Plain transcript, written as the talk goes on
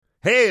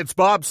Hey, it's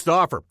Bob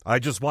Stauffer. I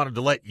just wanted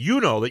to let you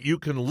know that you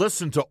can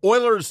listen to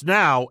Oilers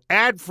Now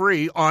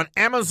ad-free on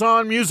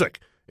Amazon Music,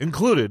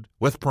 included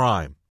with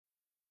Prime.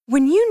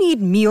 When you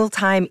need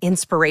mealtime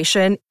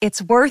inspiration,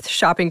 it's worth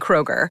shopping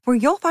Kroger, where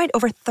you'll find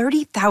over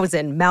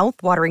 30,000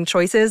 mouth-watering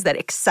choices that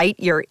excite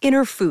your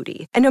inner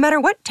foodie. And no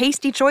matter what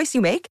tasty choice you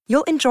make,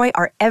 you'll enjoy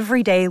our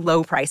everyday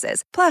low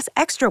prices, plus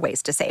extra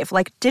ways to save,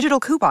 like digital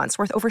coupons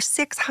worth over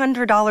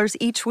 $600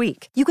 each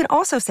week. You can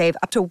also save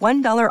up to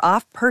 $1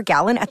 off per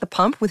gallon at the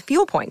pump with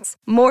fuel points.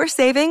 More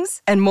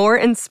savings and more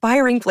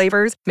inspiring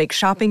flavors make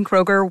shopping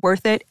Kroger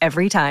worth it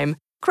every time.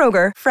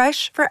 Kroger,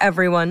 fresh for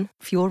everyone.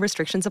 Fuel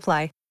restrictions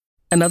apply.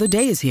 Another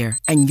day is here,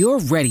 and you're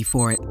ready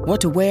for it.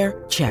 What to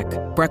wear? Check.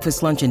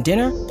 Breakfast, lunch, and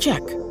dinner? Check.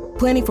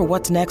 Planning for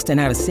what's next and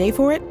how to save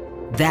for it?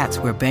 That's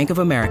where Bank of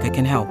America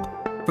can help.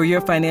 For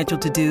your financial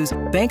to-dos,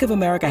 Bank of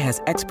America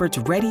has experts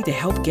ready to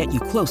help get you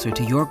closer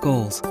to your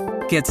goals.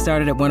 Get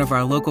started at one of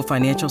our local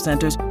financial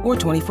centers or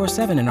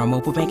 24/7 in our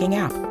mobile banking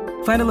app.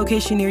 Find a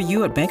location near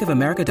you at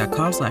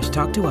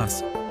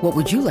bankofamerica.com/talktous. What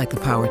would you like the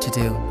power to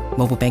do?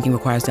 Mobile banking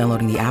requires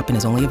downloading the app and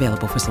is only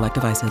available for select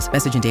devices.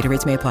 Message and data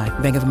rates may apply.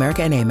 Bank of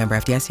America N.A., member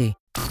FDIC.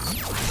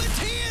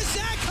 Matthias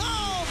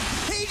Ekholm!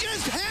 He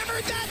just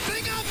hammered that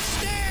thing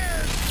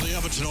upstairs! The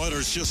Edmonton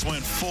Oilers just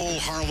went full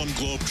Harlem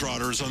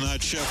Globetrotters on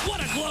that shift. What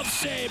a glove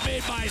save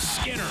made by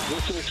Skinner.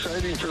 This is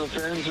exciting for the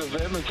fans of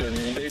Edmonton.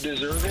 They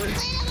deserve it.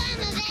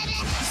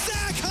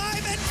 Zach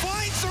Hyman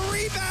finds the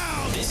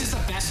rebound! This is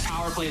the best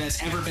power play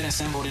that's ever been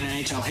assembled in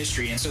NHL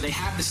history, and so they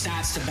have the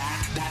stats to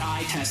back that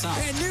eye test up.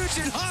 And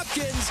Nugent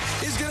Hopkins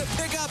is going to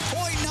pick up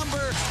point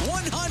number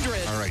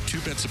 100. All right, 2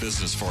 bits of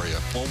business for you.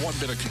 Well, 1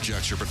 bit of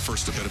conjecture, but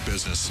first a bit of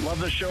business. Love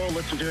the show.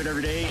 Listen to it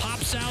every day.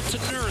 Pops out to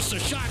Nurse. A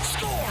shot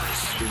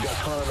scores. We've got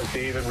Connor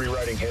McDavid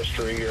rewriting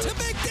history here. To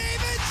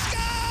McDavid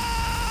scores!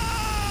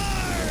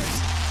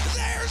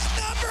 There's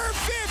number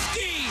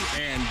 50!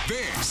 And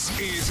this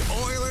is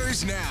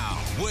Oilers Now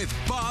with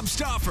Bob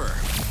Stauffer.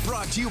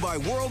 Brought to you by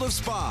World of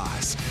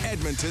Spas,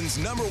 Edmonton's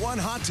 #1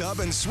 hot tub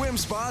and swim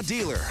spa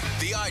dealer.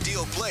 The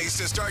ideal place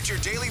to start your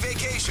daily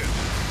vacation.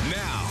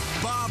 Now,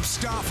 Bob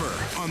Stauffer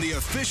on the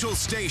official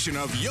station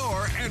of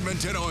your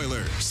Edmonton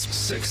Oilers.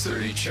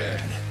 630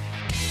 Chad.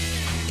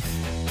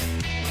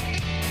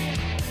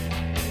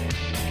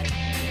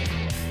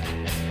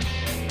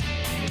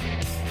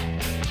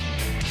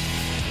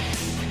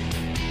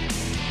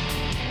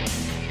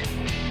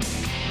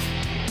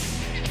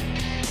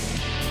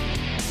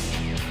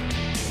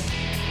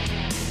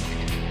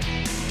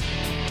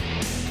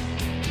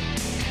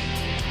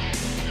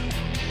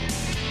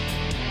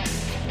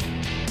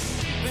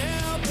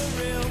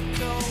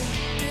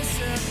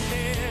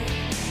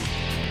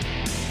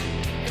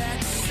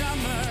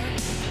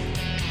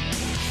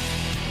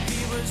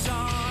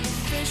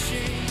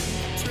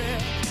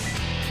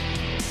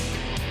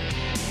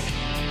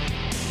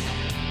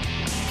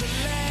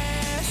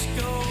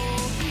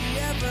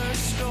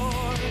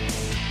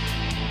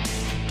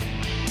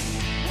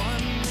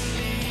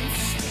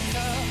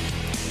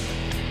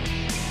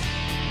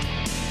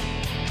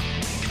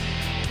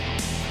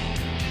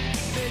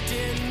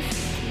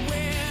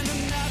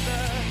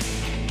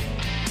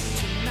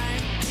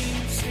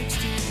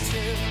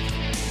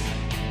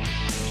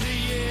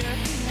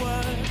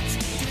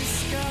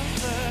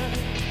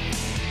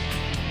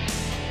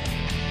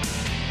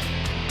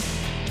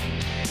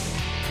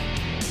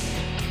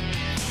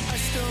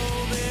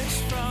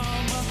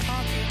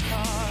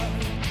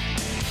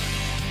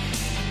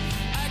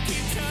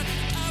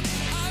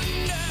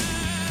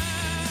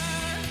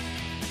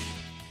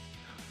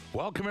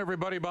 Welcome,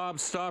 everybody. Bob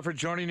Stauffer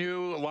joining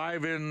you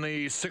live in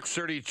the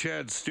 630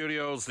 Chad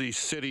Studios, the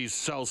city's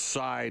south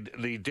side,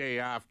 the day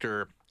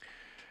after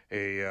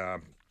a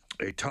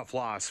tough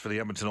loss for the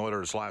Edmonton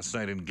Oilers last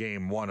night in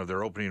Game 1 of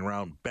their opening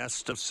round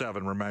best of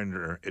 7.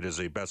 Reminder, it is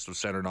a best of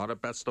 7, not a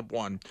best of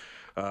 1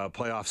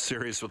 playoff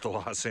series with the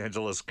Los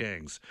Angeles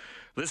Kings.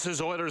 This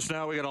is Oilers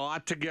Now. We got a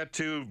lot to get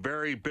to.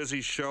 Very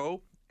busy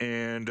show.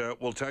 And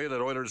we'll tell you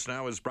that Oilers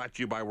Now is brought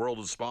to you by World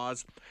of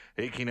Spas.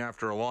 Aching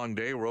after a long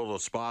day, World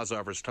of Spas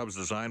offers tubs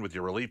designed with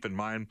your relief in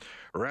mind.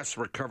 Rest,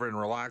 recover, and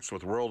relax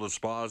with World of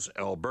Spas,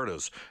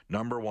 Alberta's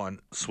 #1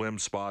 swim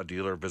spa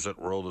dealer. Visit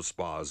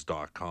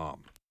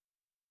worldofspas.com.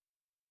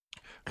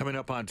 Coming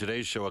up on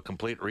today's show, a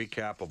complete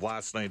recap of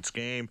last night's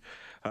game.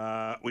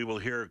 We will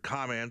hear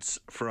comments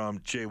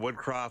from Jay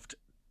Woodcroft,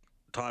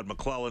 Todd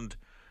McClelland,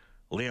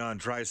 Leon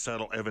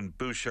Draisaitl, Evan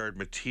Bouchard,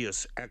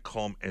 Matthias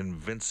Ekholm, and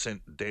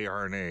Vincent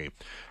Desharnais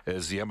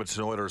as the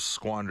Edmonton Oilers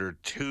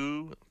squandered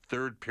 2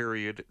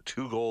 third-period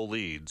 2-goal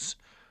leads,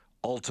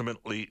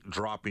 ultimately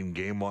dropping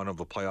Game 1 of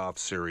the playoff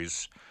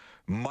series,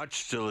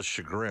 much to the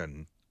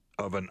chagrin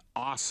of an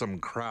awesome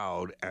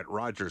crowd at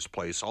Rogers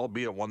Place,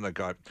 albeit one that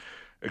got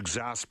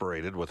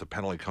exasperated with a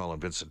penalty call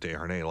on Vincent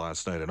Desharnais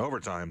last night in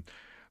overtime.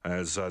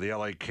 As the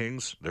LA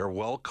Kings, they're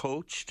well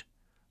coached.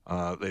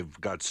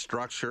 They've got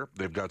structure.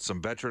 They've got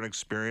some veteran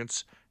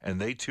experience,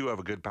 and they, too, have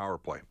a good power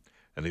play.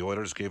 And the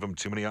Oilers gave them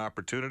too many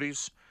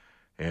opportunities,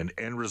 and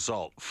end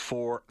result,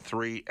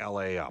 4-3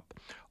 LA up.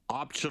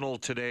 optional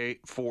today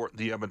for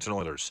the Edmonton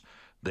Oilers.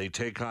 They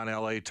take on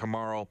LA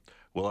tomorrow.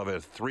 We'll have a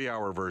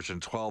 3-hour version,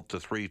 12 to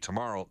 3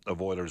 tomorrow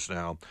of Oilers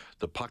Now.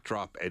 The puck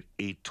drop at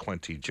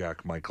 8:20.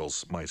 Jack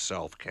Michaels,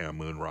 myself, Cam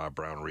Moon, Rob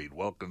Brown, Reed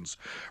Wilkins,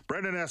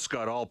 Brendan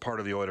Escott, all part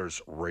of the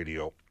Oilers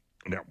radio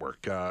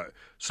network.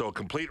 So a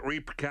complete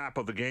recap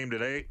of the game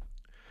today.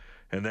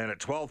 And then at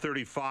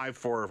 12:35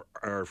 for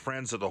our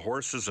friends of the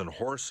Horses and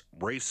Horse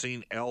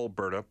Racing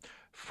Alberta,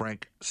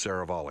 Frank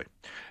Saravalli.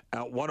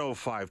 At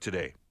 1:05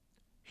 today,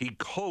 he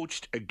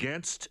coached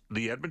against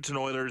the Edmonton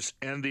Oilers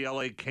and the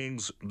LA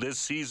Kings this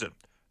season.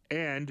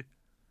 And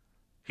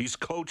he's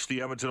coached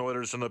the Edmonton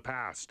Oilers in the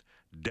past.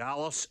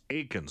 Dallas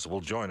Aikens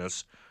will join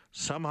us.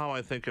 Somehow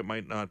I think it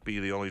might not be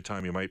the only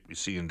time you might be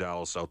seeing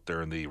Dallas out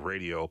there in the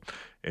radio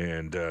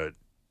and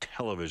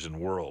television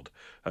world.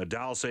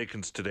 Dallas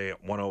Aikens today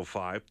at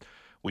 1:05.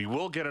 We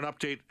will get an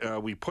update.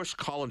 We pushed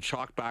Colin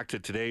Chalk back to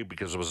today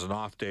because it was an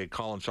off day.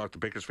 Colin Chalk, the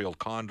Bakersfield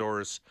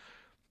Condors.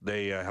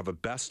 They have a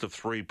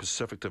best-of-3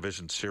 Pacific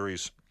Division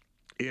series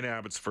in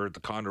Abbotsford. The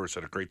Condors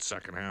had a great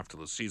second half to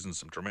the season,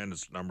 some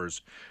tremendous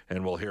numbers,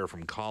 and we'll hear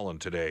from Colin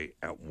today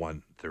at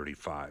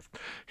 1:35.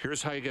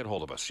 Here's how you get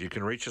hold of us. You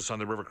can reach us on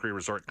the River Cree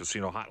Resort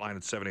Casino hotline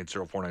at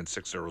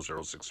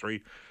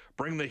 780-496-0063.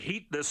 Bring the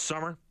heat this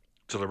summer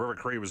to the River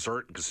Cree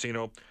Resort and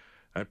Casino.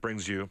 That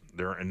brings you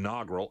their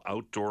inaugural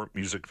outdoor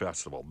music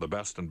festival, the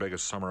best and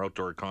biggest summer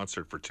outdoor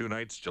concert for 2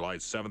 nights, July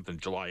 7th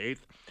and July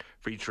 8th,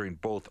 featuring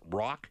both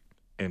rock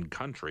and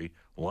country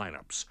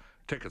lineups.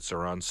 Tickets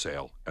are on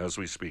sale as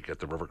we speak at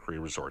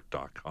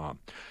therivercreeresort.com.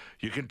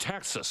 You can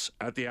text us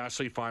at the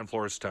Ashley Fine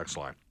Floors text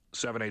line,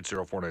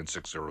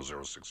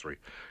 780-496-0063.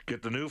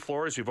 Get the new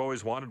floors you've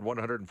always wanted,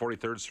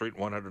 143rd Street,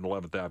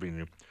 111th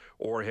Avenue,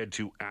 or head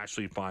to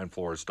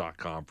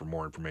ashleyfinefloors.com for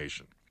more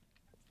information.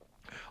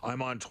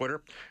 I'm on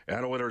Twitter,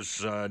 at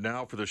Oilers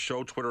Now for the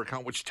show Twitter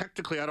account, which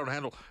technically I don't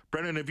handle.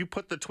 Brendan, have you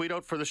put the tweet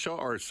out for the show?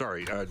 Or,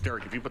 sorry,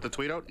 Derek, have you put the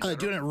tweet out?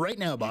 Doing it right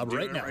now, Bob,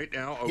 right now. Right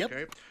now,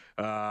 okay.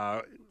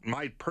 Yep.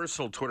 My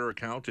personal Twitter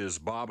account is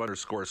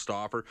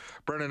Bob_Stauffer.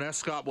 Brendan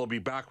Escott will be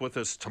back with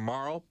us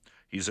tomorrow.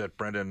 He's at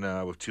Brendan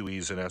with 2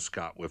 E's and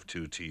Escott with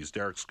 2 T's.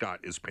 Derek Scott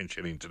is pinch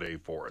hitting today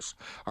for us.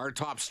 Our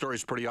top story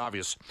is pretty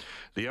obvious.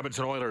 The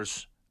Edmonton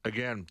Oilers,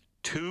 again,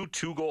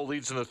 two-goal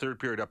leads in the third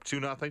period, up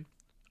 2-0.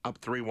 Up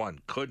 3-1.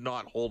 Could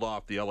not hold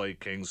off the LA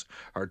Kings.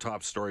 Our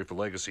top story for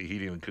Legacy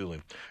Heating and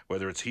Cooling.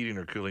 Whether it's heating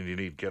or cooling you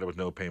need, get it with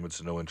no payments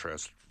and no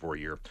interest for a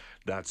year.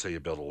 That's how you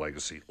build a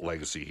legacy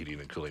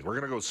Heating and Cooling. We're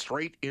going to go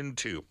straight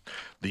into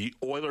the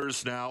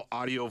Oilers Now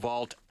audio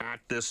vault at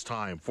this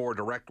time for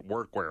direct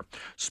workwear.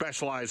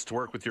 Specialized to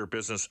work with your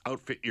business,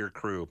 outfit your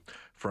crew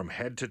from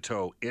head to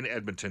toe in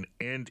Edmonton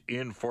and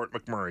in Fort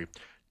McMurray.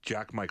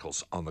 Jack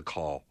Michaels on the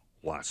call.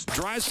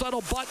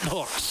 Draisaitl button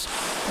hooks,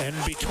 and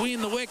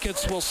between the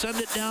wickets will send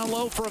it down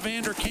low for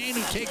Evander Kane,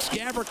 who takes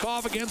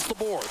Gavrikov against the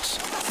boards.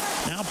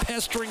 Now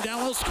pestering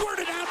down low,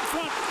 squirted out in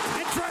front,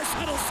 and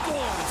Draisaitl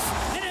scores,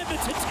 and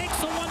Edmonton takes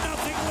a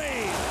 1-0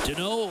 lead.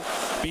 Deneau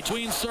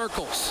between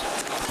circles.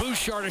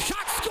 Bouchard, a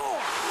shot,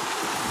 score!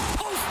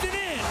 Posted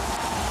in,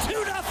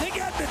 2-0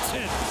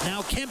 Edmonton.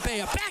 Now Kempe,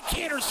 a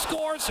backhander,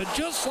 scores, and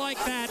just like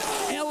that,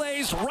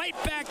 LA's right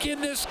back in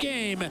this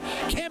game.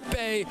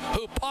 Kempe,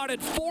 who potted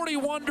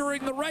 41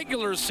 during the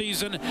regular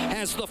season,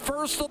 has the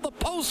first of the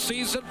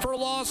postseason for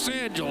Los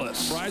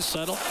Angeles.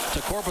 Draisaitl to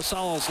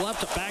Korpisalo's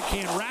left, a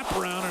backhand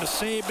wraparound, and a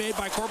save made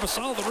by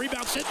Korpisalo. The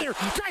rebound's in there.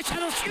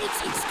 Draisaitl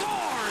shoots and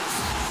scores!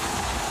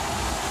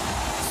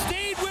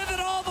 Stayed with it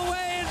all the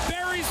way and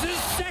buries his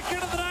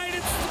second of the night.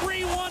 It's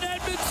 3-1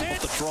 Edmonton.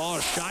 The draw,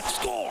 a shot,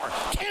 score!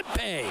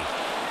 Kempe!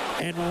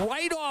 And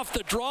right off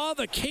the draw,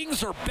 the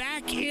Kings are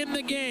back in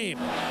the game.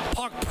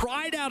 Puck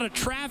pried out of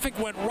traffic,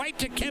 went right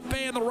to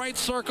Kempe in the right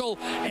circle,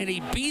 and he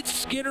beats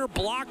Skinner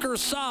blocker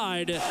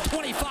side.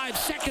 25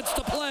 seconds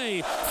to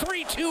play.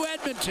 3-2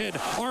 Edmonton.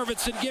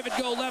 Arvidsson give it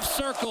go left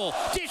circle.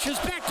 Dishes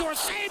backdoor,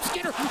 save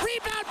Skinner.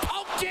 Rebound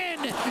poked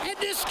in, and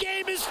this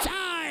game is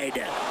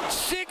tied.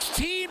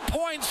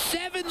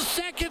 16.7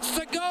 seconds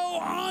to go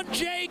on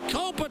Jay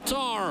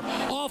Kopitar.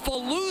 Off a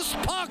loose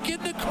puck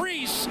in the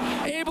crease.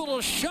 Able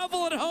to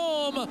shovel it home.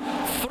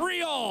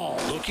 3-all.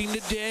 Looking to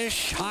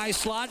dish. High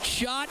slot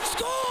shot.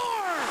 Score!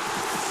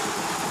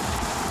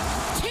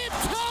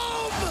 Tipped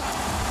home!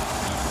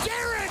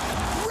 Derek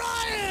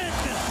Ryan!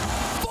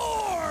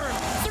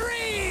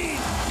 4-3!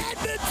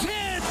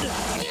 Edmonton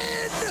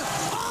in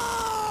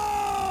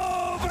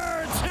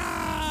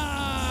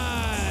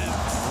overtime!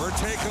 We're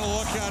taking a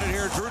look at it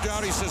here. Drew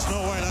Doughty says, no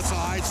way, that's a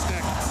high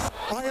stick.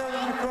 Higher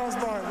than the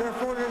crossbar,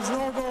 therefore there's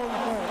no goal in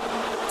play.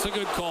 It's a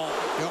good call.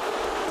 Yep.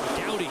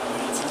 Doughty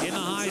in the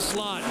high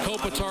slot.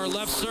 Kopitar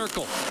left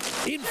circle.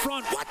 In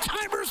front.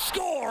 What-timer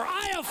score.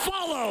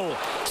 Iafallo.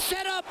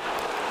 Set up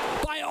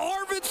by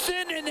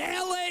Arvidsson, and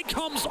LA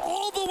comes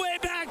all the way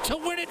back to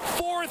win it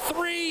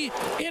 4-3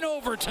 in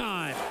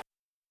overtime.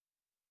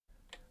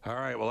 All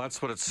right, well,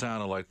 that's what it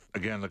sounded like.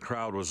 Again, the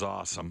crowd was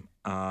awesome.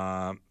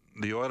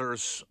 The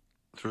Oilers,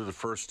 through the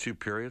first 2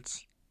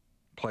 periods,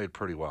 played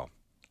pretty well.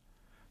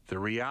 The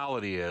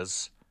reality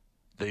is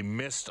they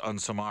missed on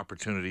some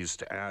opportunities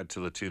to add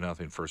to the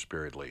 2-0 first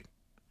period lead.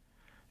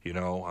 You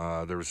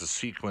know, there was a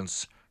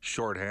sequence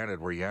shorthanded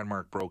where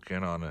Janmark broke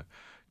in on a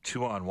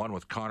 2-on-1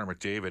 with Connor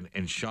McDavid,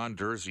 and Sean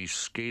Durzi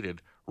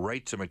skated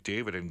right to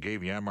McDavid and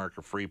gave Janmark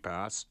a free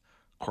pass.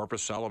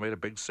 Korpisalo made a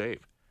big save.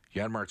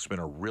 Janmark's been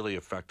a really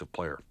effective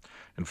player.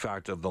 In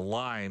fact, of the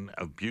line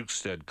of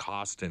Bukestad,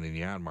 Kostin,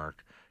 and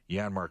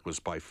Janmark was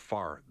by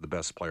far the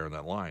best player in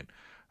that line.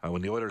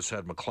 When the Oilers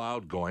had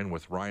McLeod going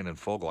with Ryan and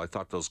Fogle, I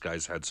thought those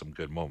guys had some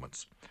good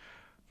moments.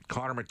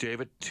 Connor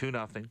McDavid,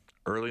 2-0,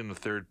 early in the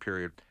third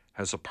period,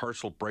 has a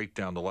partial break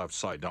down the left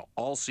side. Now,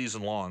 all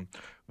season long,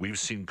 we've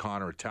seen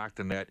Connor attack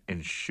the net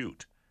and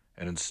shoot.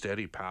 And instead,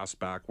 he passed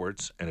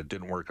backwards, and it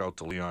didn't work out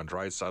to Leon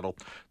Draisaitl.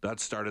 That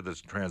started the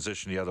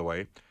transition the other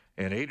way.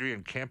 And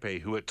Adrian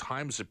Kempe, who at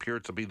times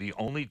appeared to be the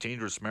only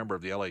dangerous member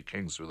of the LA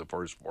Kings through the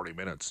first 40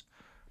 minutes,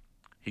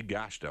 he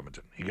gashed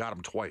Edmonton. He got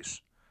him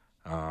twice.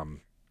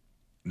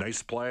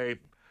 Nice play.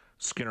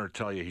 Skinner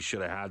tell you he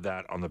should have had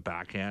that on the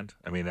backhand.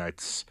 I mean,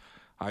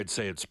 I'd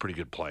say it's pretty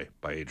good play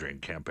by Adrian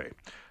Kempe.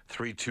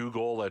 3-2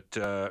 goal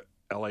that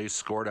LA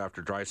scored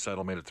after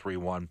Draisaitl made it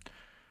 3-1.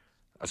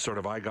 Sort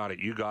of I got it,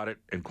 you got it.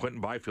 And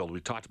Quinton Byfield,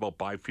 we talked about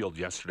Byfield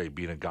yesterday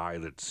being a guy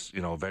that's,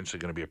 you know, eventually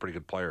going to be a pretty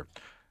good player.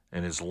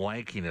 And his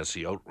lankiness,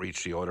 he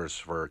outreached the Oilers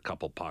for a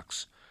couple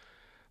pucks.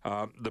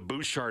 The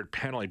Bouchard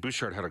penalty,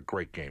 Bouchard had a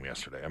great game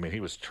yesterday. I mean,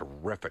 he was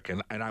terrific.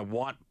 And I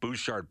want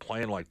Bouchard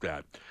playing like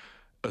that.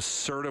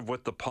 Assertive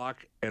with the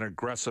puck and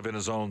aggressive in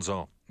his own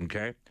zone,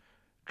 okay?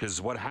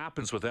 Because what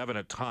happens with Evan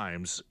at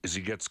times is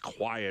he gets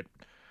quiet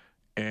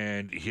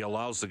and he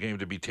allows the game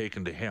to be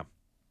taken to him.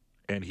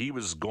 And he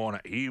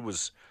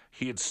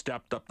had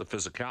stepped up the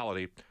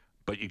physicality,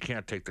 but you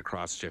can't take the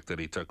cross check that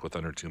he took with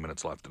under 2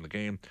 minutes left in the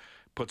game.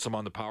 Puts him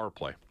on the power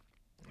play.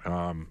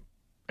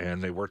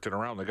 And they worked it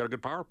around. They got a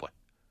good power play.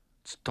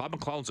 Todd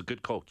McLellan's a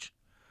good coach.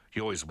 He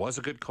always was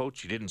a good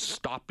coach. He didn't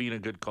stop being a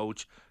good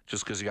coach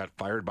just because he got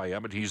fired by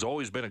Edmonton. He's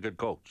always been a good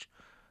coach.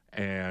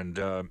 And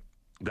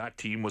that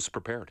team was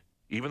prepared.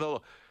 Even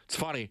though, it's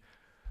funny,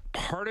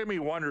 part of me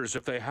wonders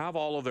if they have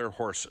all of their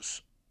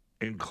horses,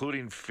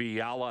 including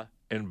Fiala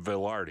and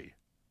Velarde,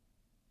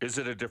 is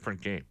it a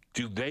different game?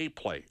 Do they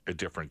play a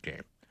different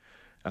game?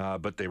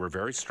 But they were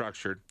very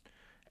structured,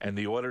 and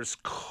the Oilers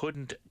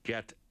couldn't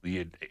get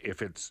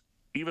if it's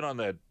even on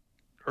that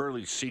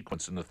early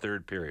sequence in the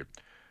third period,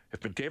 if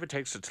McDavid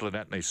takes it to the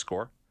net and they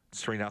score,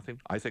 it's 3-0,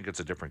 I think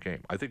it's a different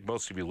game. I think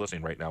most of you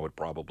listening right now would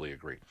probably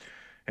agree.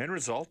 End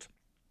result,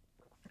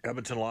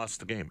 Edmonton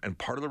lost the game. And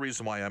part of the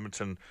reason why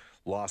Edmonton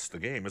lost the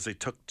game is they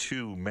took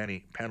too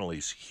many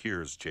penalties.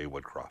 Here's Jay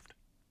Woodcroft.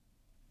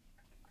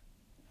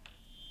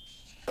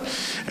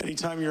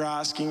 Anytime you're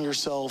asking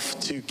yourself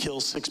to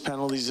kill 6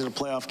 penalties in a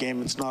playoff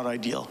game, it's not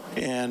ideal.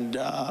 And,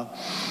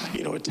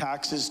 it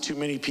taxes too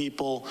many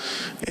people,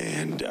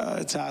 and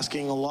it's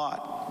asking a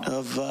lot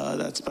of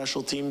that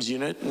special teams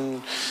unit.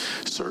 And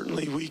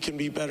certainly we can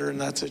be better in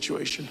that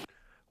situation.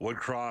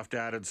 Woodcroft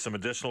added some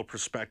additional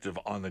perspective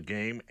on the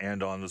game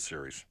and on the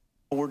series.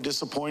 We're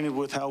disappointed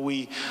with how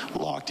we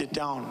locked it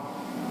down.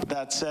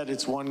 That said,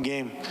 it's one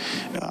game.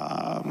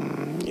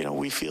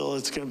 We feel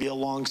it's going to be a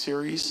long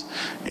series.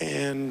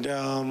 And,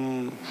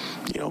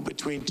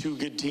 between two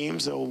good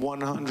teams, a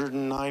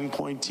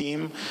 109-point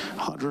team,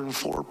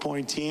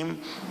 104-point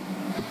team,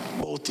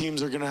 both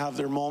teams are going to have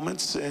their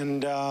moments.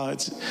 And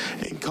it's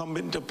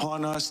incumbent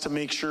upon us to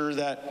make sure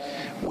that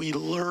we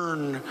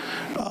learn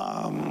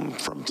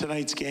from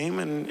tonight's game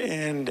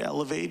and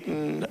elevate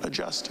and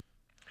adjust.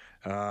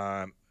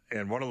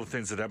 And one of the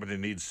things that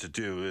Edmonton needs to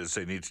do is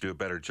they need to do a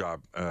better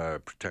job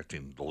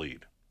protecting the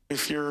lead.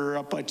 If you're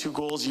up by 2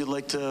 goals, you'd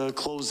like to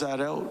close that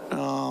out.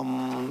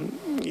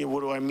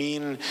 What do I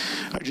mean?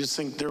 I just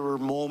think there were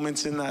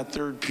moments in that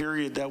third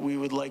period that we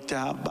would like to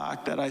have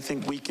back that I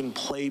think we can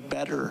play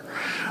better.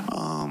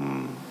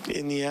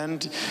 In the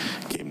end,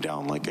 came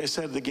down, like I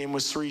said, the game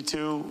was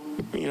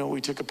 3-2.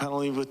 We took a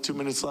penalty with 2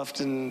 minutes left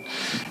in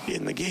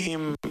the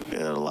game.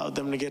 It allowed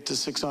them to get to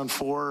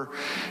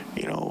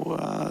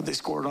 6-on-4. They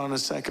scored on a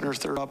second or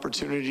third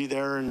opportunity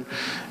there, and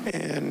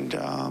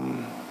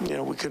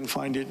we couldn't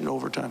find it in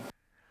overtime.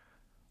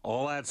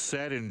 All that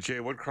said, in Jay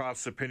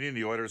Woodcroft's opinion,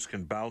 the Oilers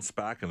can bounce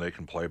back and they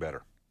can play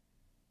better.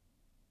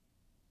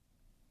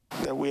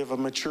 That we have a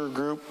mature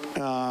group.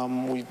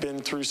 We've been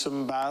through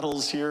some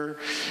battles here.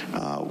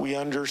 We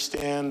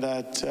understand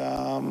that,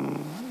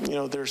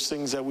 there's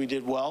things that we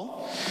did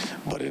well,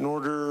 but in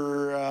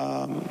order,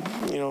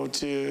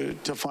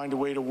 to find a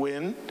way to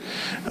win,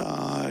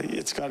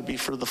 it's got to be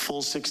for the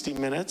full 60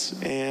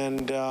 minutes.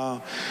 And,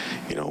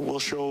 we'll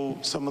show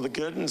some of the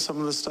good and some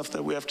of the stuff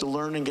that we have to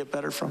learn and get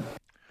better from.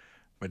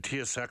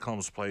 Matthias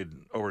Ekholm's played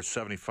over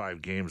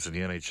 75 games in the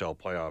NHL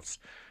playoffs.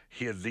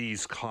 He had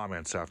these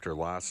comments after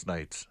last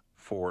night's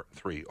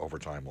 4-3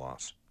 overtime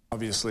loss.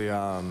 Obviously,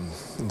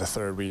 in the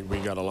third, we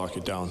got to lock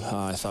it down.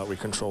 I thought we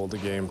controlled the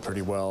game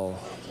pretty well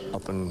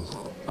up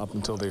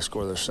until they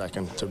score their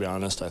second. To be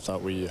honest, I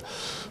thought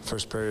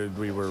first period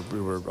we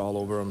were all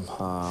over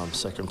them.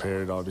 Second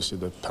period, obviously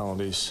the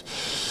penalties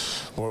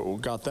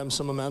got them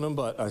some momentum,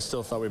 but I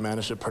still thought we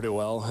managed it pretty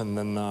well. And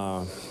then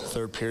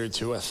third period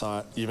too, I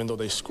thought even though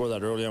they score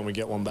that early and we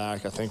get one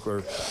back, I think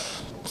we're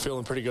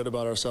feeling pretty good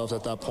about ourselves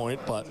at that point.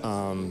 But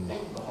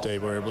they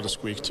were able to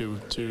squeak two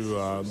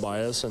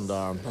by us, and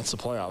that's the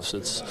playoffs.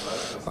 It's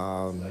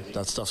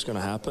that stuff's going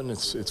to happen.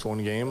 It's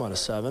one game out of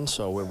 7,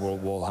 so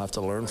we'll have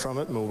to learn from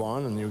it, move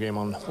on, and new game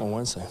on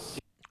Wednesday.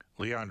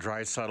 Leon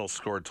Draisaitl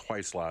scored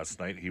twice last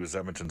night. He was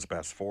Edmonton's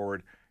best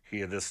forward. He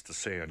had this to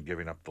say on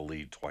giving up the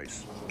lead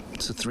twice.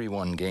 It's a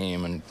 3-1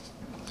 game, and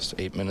just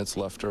 8 minutes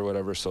left or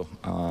whatever, so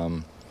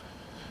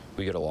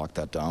we got to lock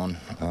that down.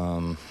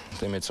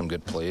 They made some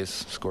good plays,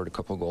 scored a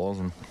couple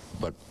goals,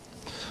 but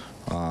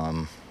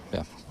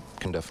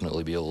can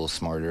definitely be a little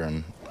smarter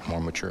and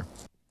more mature.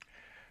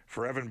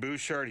 For Evan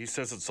Bouchard, he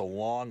says it's a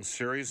long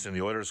series, and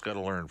the Oilers got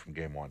to learn from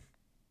Game 1.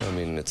 I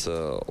mean, it's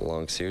a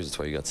long series. That's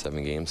why you got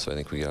 7 games, so I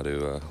think we got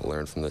to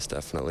learn from this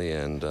definitely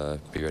and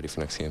be ready for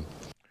next game.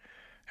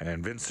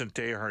 And Vincent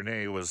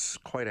Desharnais was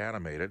quite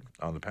animated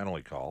on the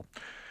penalty call.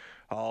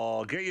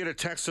 I'll get you to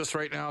text us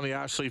right now on the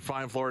Ashley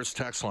Fine Floors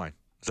text line.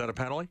 Is that a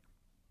penalty?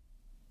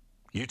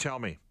 You tell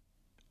me.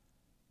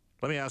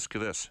 Let me ask you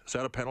this. Is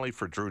that a penalty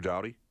for Drew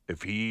Doughty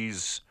if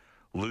he's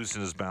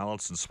losing his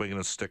balance and swinging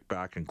his stick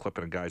back and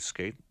clipping a guy's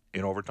skate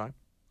in overtime?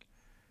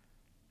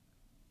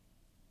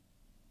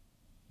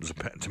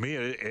 To me,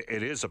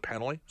 it is a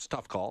penalty. It's a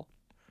tough call.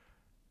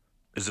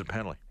 Is it a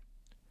penalty?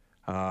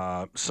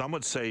 Some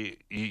would say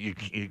you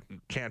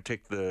can't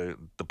take the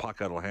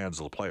puck out of the hands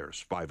of the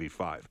players,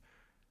 5v5.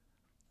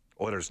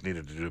 Oilers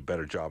needed to do a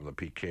better job in the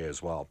PK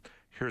as well.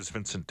 Here's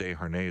Vincent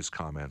Desharnais'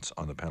 comments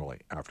on the penalty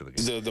after the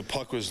game. The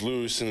puck was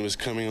loose and it was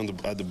coming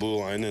at the blue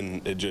line,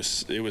 and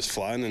it was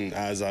flying, and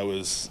as I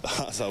was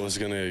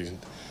gonna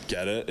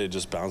get it, it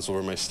just bounced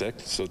over my stick.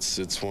 So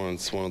it's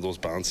one of those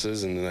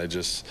bounces, and then I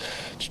just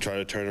try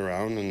to turn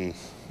around, and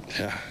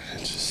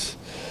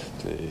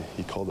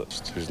he called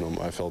it.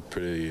 I felt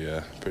pretty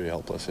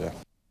helpless. Yeah.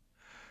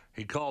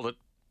 He called it.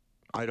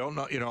 I don't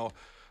know. You know,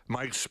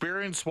 my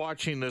experience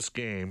watching this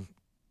game,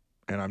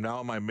 and I'm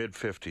now in my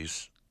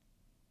mid-50s.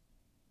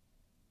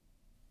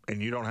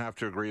 And you don't have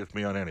to agree with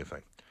me on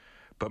anything.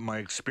 But my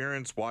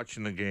experience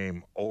watching the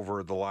game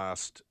over the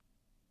last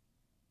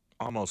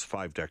almost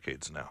 5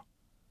 decades now,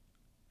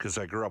 because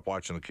I grew up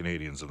watching the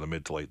Canadians in the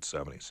mid to late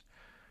 70s.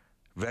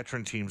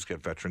 Veteran teams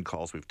get veteran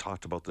calls. We've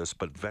talked about this,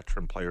 but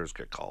veteran players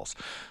get calls.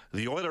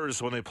 The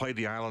Oilers, when they played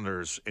the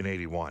Islanders in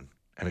 81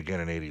 and again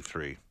in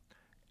 83,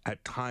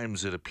 at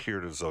times it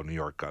appeared as though New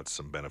York got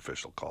some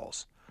beneficial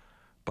calls.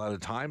 By the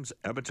times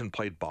Edmonton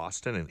played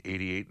Boston in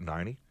 88 and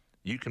 90,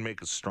 you can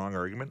make a strong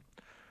argument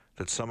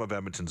that some of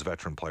Edmonton's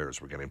veteran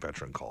players were getting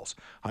veteran calls.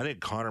 I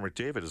think Connor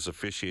McDavid has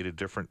officiated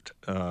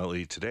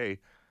differently today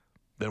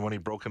than when he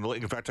broke into the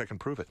league. In fact, I can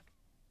prove it.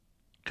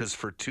 Because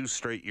for 2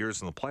 straight years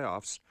in the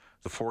playoffs,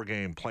 the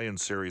 4-game play-in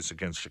series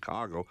against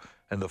Chicago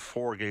and the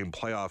 4-game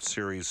playoff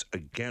series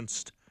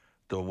against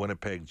the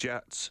Winnipeg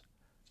Jets,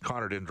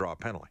 Connor didn't draw a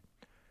penalty.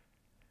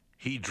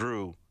 He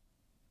drew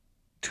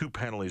 2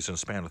 penalties in a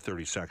span of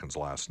 30 seconds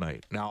last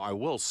night. Now, I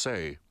will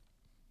say,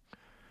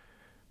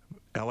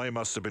 LA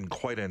must have been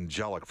quite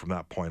angelic from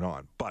that point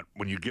on. But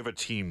when you gift a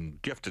team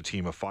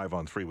a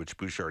 5-on-3, which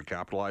Bouchard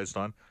capitalized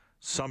on,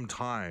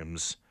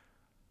 sometimes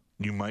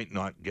you might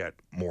not get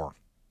more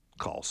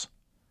calls.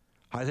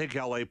 I think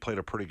LA played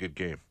a pretty good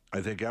game.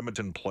 I think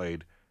Edmonton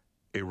played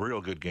a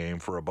real good game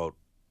for about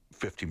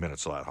 50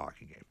 minutes of that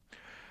hockey game.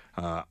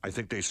 I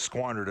think they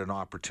squandered an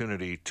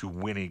opportunity to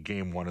win a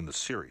Game 1 in the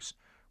series.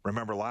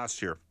 Remember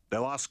last year, they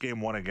lost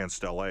Game 1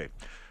 against LA.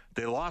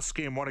 They lost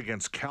Game 1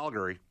 against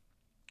Calgary,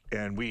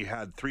 and we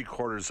had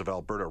 3/4 of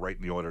Alberta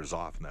writing the Oilers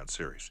off in that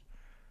series.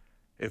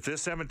 If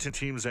this Edmonton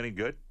team is any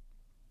good,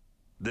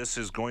 this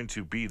is going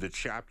to be the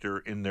chapter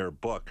in their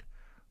book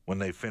when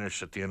they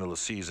finish at the end of the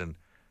season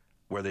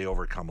where they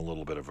overcome a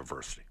little bit of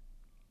adversity.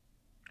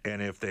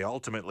 And if they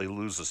ultimately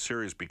lose the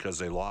series because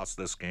they lost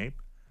this game,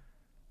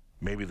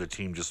 maybe the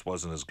team just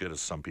wasn't as good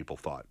as some people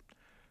thought.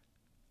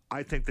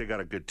 I think they got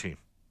a good team.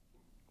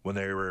 When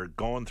they were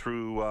going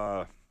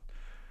through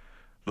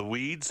the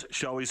weeds,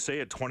 shall we say,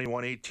 at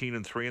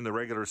 21-18-3 in the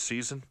regular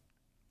season,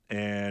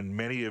 and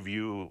many of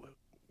you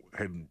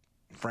had,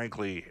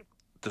 frankly,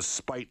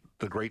 despite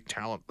the great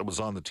talent that was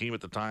on the team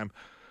at the time,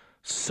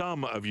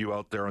 some of you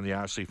out there on the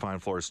Ashley Fine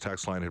Floors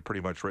text line had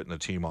pretty much written the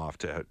team off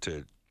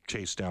to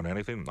chase down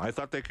anything. I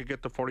thought they could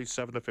get to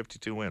 47 to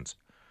 52 wins.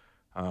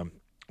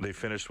 They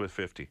finished with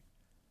 50.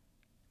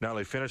 Now,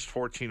 they finished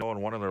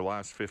 14-0-1 in their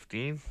last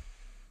 15.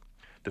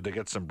 Did they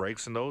get some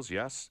breaks in those?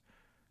 Yes.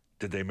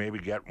 Did they maybe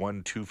get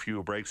 1-2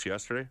 few breaks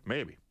yesterday?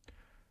 Maybe.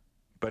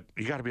 But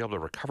you got to be able to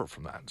recover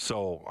from that.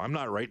 So I'm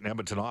not writing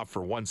Edmonton off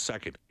for 1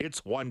 second.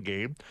 It's one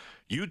game.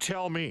 You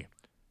tell me,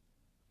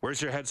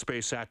 where's your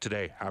headspace at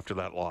today after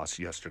that loss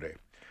yesterday?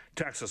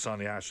 Text us on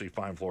the Ashley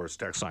Fine Floors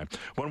text line.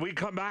 When we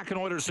come back in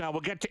Oilers Now,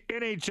 we'll get to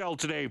NHL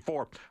today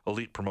for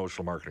Elite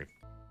Promotional Marketing.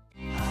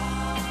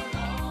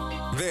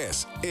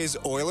 This is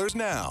Oilers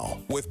Now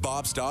with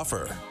Bob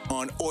Stauffer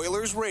on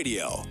Oilers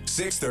Radio,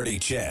 630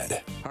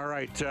 CHED. All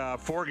right,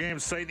 4-game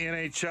slate in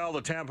the NHL.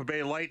 The Tampa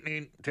Bay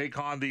Lightning take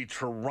on the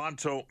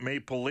Toronto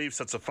Maple Leafs.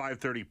 That's a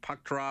 5:30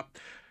 puck drop.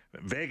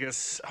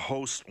 Vegas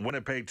hosts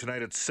Winnipeg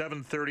tonight at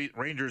 7:30.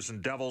 Rangers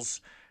and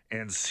Devils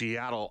and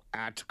Seattle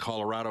at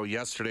Colorado.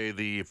 Yesterday,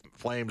 the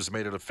Flames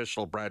made it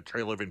official. Brad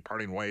Treliving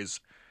parting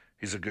ways.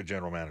 He's a good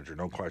general manager,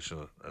 no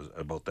question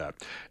about that.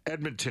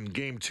 Edmonton,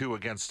 Game 2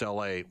 against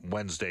L.A.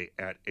 Wednesday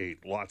at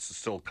 8. Lots to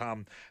still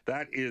come.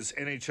 That is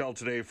NHL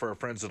Today for our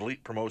friends at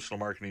Elite Promotional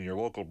Marketing, your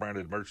local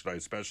branded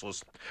merchandise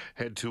specialist.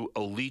 Head to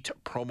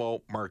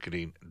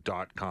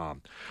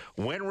elitepromomarketing.com.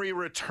 When we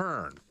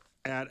return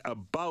at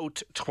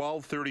about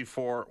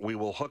 12:34, we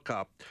will hook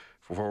up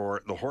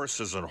for the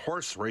Horses and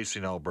Horse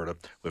Racing Alberta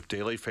with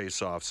Daily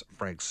Faceoff's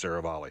Frank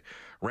Saravalli.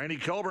 Randy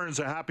Kilburn's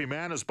a happy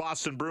man as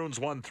Boston Bruins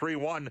won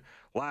 3-1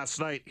 last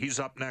night. He's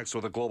up next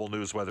with a Global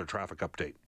News Weather Traffic Update.